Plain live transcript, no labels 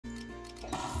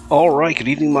Alright, good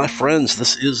evening my friends.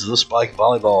 This is The Spike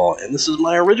Volleyball, and this is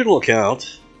my original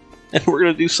account. And we're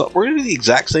gonna do the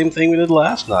exact same thing we did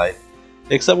last night,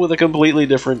 except with a completely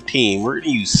different team. We're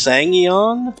gonna use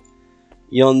Sanghyeon,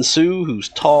 Yeon-soo, who's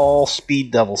tall,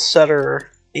 speed devil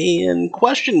setter, and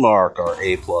question mark, our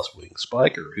A+ wing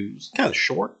spiker, who's kind of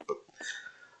short. But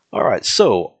alright,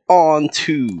 so on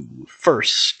to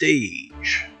first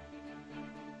stage.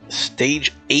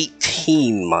 Stage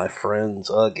 18, my friends,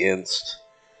 against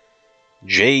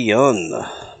Jaehyun.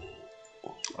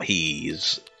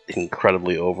 He's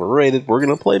incredibly overrated. We're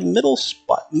gonna play middle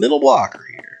blocker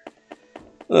here.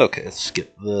 Okay, let's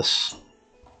skip this.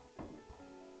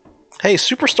 Hey,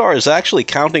 Superstar is actually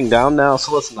counting down now,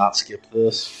 so let's not skip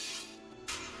this.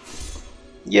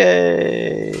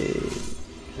 Yay!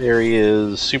 There he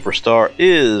is. Superstar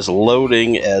is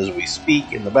loading as we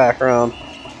speak in the background.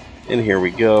 And here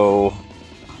we go.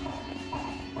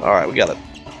 Alright, we got it.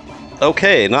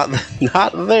 Okay, not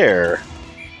there.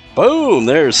 Boom!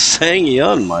 There's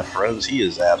Sanghyeon, my friends. He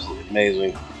is absolutely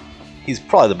amazing. He's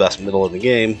probably the best middle in the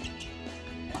game.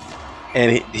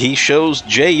 And he shows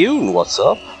Jaehyun what's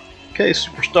up. Okay,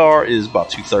 Superstar is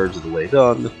about 2/3 of the way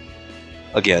done.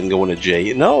 Again, going to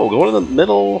Jaehyun. No, going to the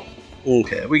middle.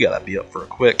 Okay, we gotta be up for a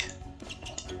quick.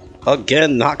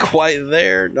 Again, not quite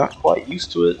there. Not quite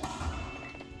used to it.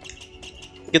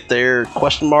 Get there.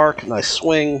 Question mark. Nice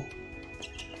swing.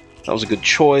 That was a good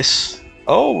choice.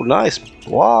 Oh, nice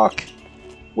block.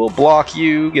 We'll block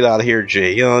you. Get out of here,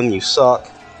 Jaehyun. You suck.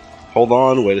 Hold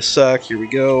on. Wait a sec. Here we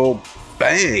go.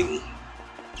 Bang.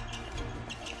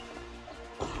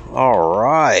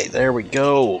 Alright. There we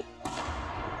go.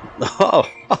 Oh,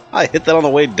 I hit that on the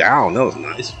way down. That was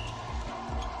nice.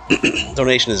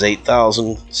 Donation is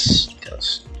 8,000. It's kind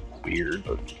of weird,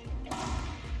 but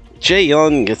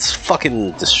Jaehyun gets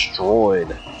fucking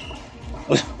destroyed.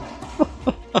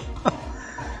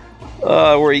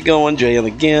 Where are you going, Jaehyun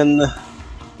again?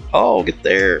 Oh, get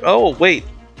there. Oh, wait.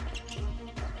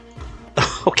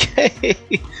 Okay.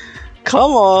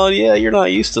 Come on. Yeah, you're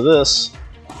not used to this.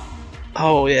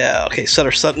 Oh, yeah. Okay,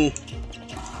 setter Sutton.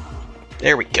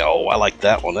 There we go. I like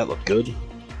that one. That looked good.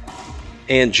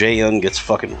 And Jaehyun gets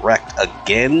fucking wrecked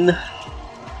again.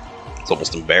 It's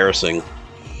almost embarrassing.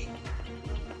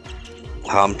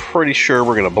 I'm pretty sure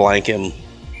we're going to blank him.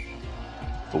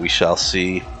 But we shall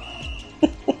see.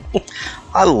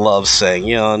 I love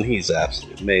Sanghyeon. He's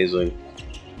absolutely amazing.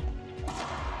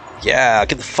 Yeah,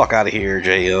 get the fuck out of here,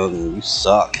 Jaehyun. You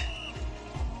suck.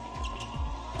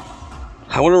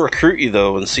 I want to recruit you,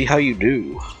 though, and see how you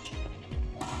do.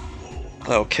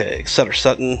 Okay, setter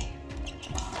Sutton.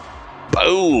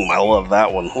 Boom! I love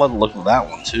that one. I love the look of that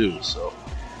one, too, so.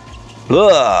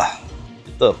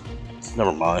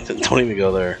 Never mind. Don't even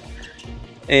go there.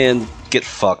 And get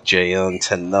fucked, Jaehyun.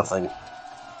 10-0.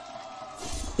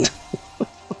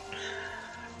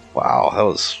 Wow, that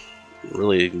was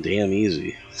really damn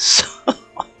easy.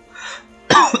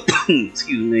 Excuse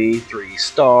me, 3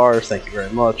 stars, thank you very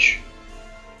much.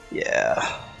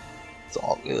 Yeah, it's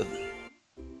all good.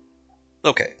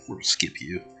 Okay, we'll skip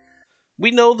you.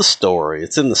 We know the story.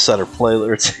 It's in the setter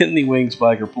playlist. It's in the Wing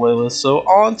Spiker playlist. So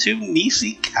on to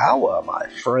Nisikawa, my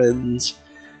friends.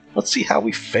 Let's see how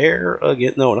we fare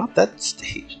again. No, not that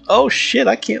stage. Oh shit,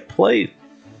 I can't play.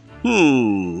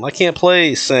 I can't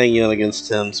play Sanghyeon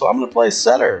against him, so I'm going to play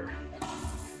setter.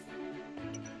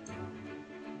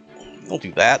 Don't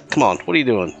do that. Come on, what are you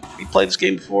doing? You played this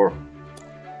game before?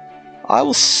 I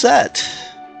will set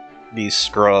these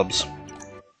scrubs.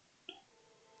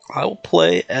 I will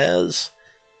play as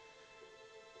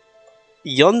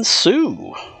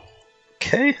Yeon-soo.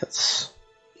 Okay, that's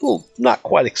not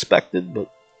quite expected,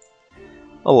 but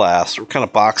alas, we're kind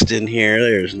of boxed in here.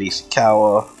 There's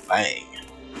Nisikawa. Bang.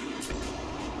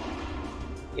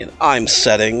 And I'm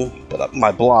setting, but my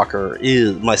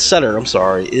setter, I'm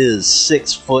sorry, is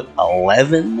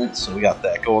 6'11", so we got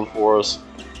that going for us.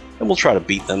 And we'll try to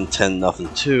beat them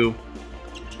 10-0 too.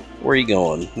 Where are you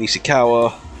going?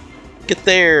 Nisikawa. Get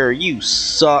there, you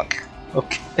suck.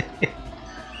 Okay.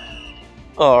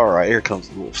 Alright, here comes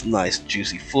a little nice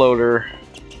juicy floater.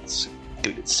 Let's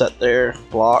get a good set there.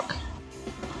 Block.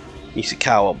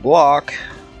 Nisikawa block.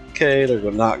 Okay,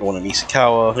 they're not going to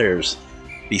Nisikawa. There's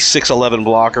the 6'11"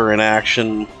 blocker in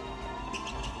action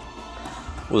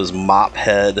with his mop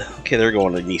head. Okay, they're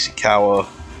going to Nisikawa.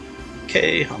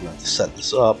 Okay, I'm going to have to set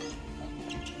this up.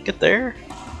 Get there.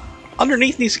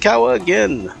 Underneath Nisikawa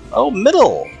again. Oh,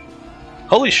 middle.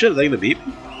 Holy shit, are they going to beat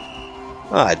me?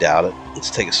 I doubt it. Let's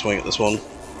take a swing at this one.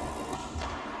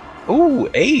 Ooh,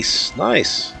 ace.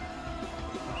 Nice.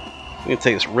 I'm going to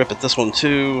take a rip at this one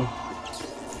too.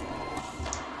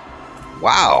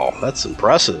 Wow, that's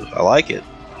impressive. I like it.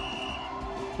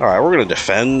 Alright, we're gonna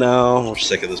defend now. We're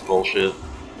sick of this bullshit.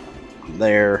 I'm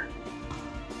there.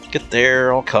 Get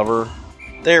there, I'll cover.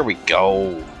 There we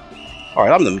go.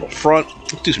 Alright, I'm in the middle front.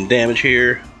 Let's do some damage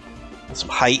here. Get some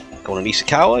height. Going to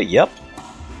Nisikawa, yep.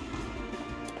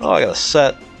 Oh, I got a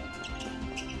set.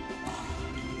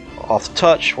 Off the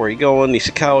touch, where are you going?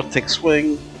 Nisikawa, take a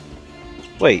swing.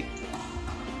 Wait.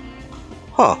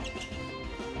 Huh.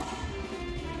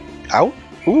 Out?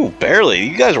 Ooh, barely.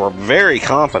 You guys were very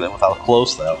confident with how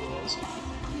close that was.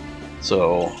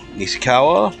 So,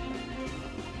 Nisikawa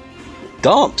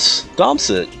dumps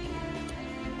it.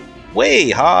 Way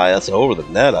high. That's over the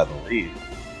net, I believe.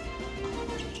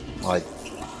 Like,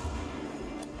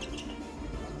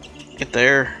 get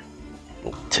there.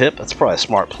 Little tip. That's probably a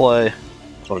smart play.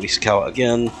 Go to Nisikawa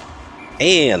again.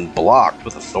 And blocked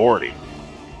with authority.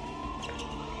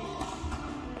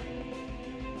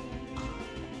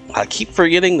 I keep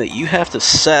forgetting that you have to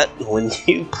set when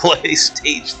you play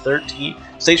stage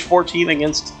 14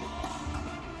 against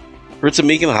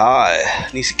Ritsumikan High.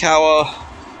 Nisikawa,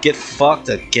 get fucked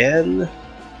again.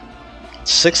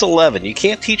 6'11". You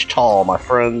can't teach tall, my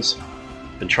friends.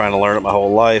 Been trying to learn it my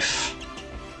whole life.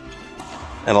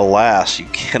 And alas, you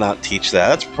cannot teach that.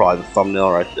 That's probably the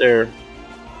thumbnail right there.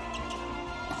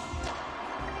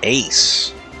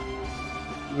 Ace.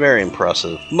 Very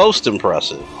impressive. Most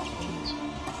impressive.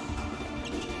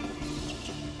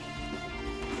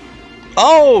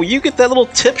 Oh, you get that little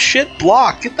tip shit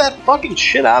block. Get that fucking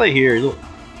shit out of here.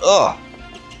 Ugh.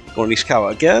 Going to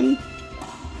Nisikawa again.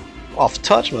 Off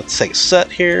touch. I'm going to take a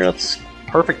set here. That's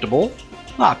perfectable.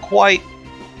 Not quite.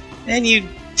 And you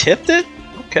tipped it?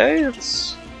 Okay,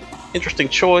 it's interesting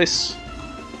choice.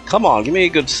 Come on, give me a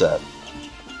good set.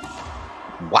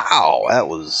 Wow, I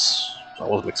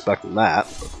wasn't expecting that.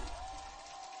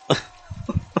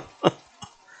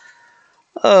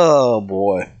 Oh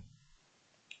boy.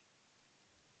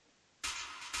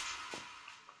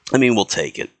 I mean, we'll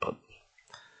take it, but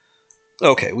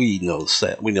okay, we know the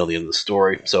set. We know the end of the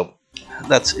story. So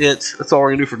that's it. That's all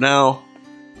we're gonna do for now.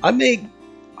 I may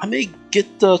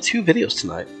get 2 videos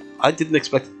tonight. I didn't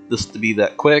expect this to be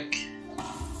that quick.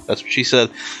 That's what she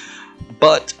said.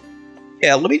 But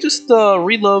yeah, let me just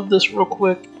reload this real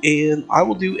quick, and I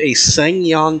will do a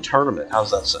Sanghyeon tournament. How's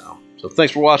that sound? So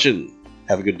thanks for watching.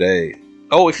 Have a good day.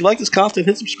 Oh, if you like this content,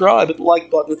 hit subscribe, hit the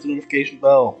like button, hit the notification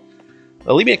bell.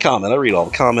 Leave me a comment. I read all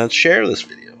the comments. Share this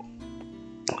video.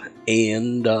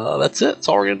 And that's it. That's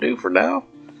all we're going to do for now.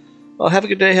 Have a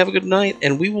good day. Have a good night.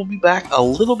 And we will be back a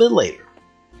little bit later.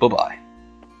 Bye-bye.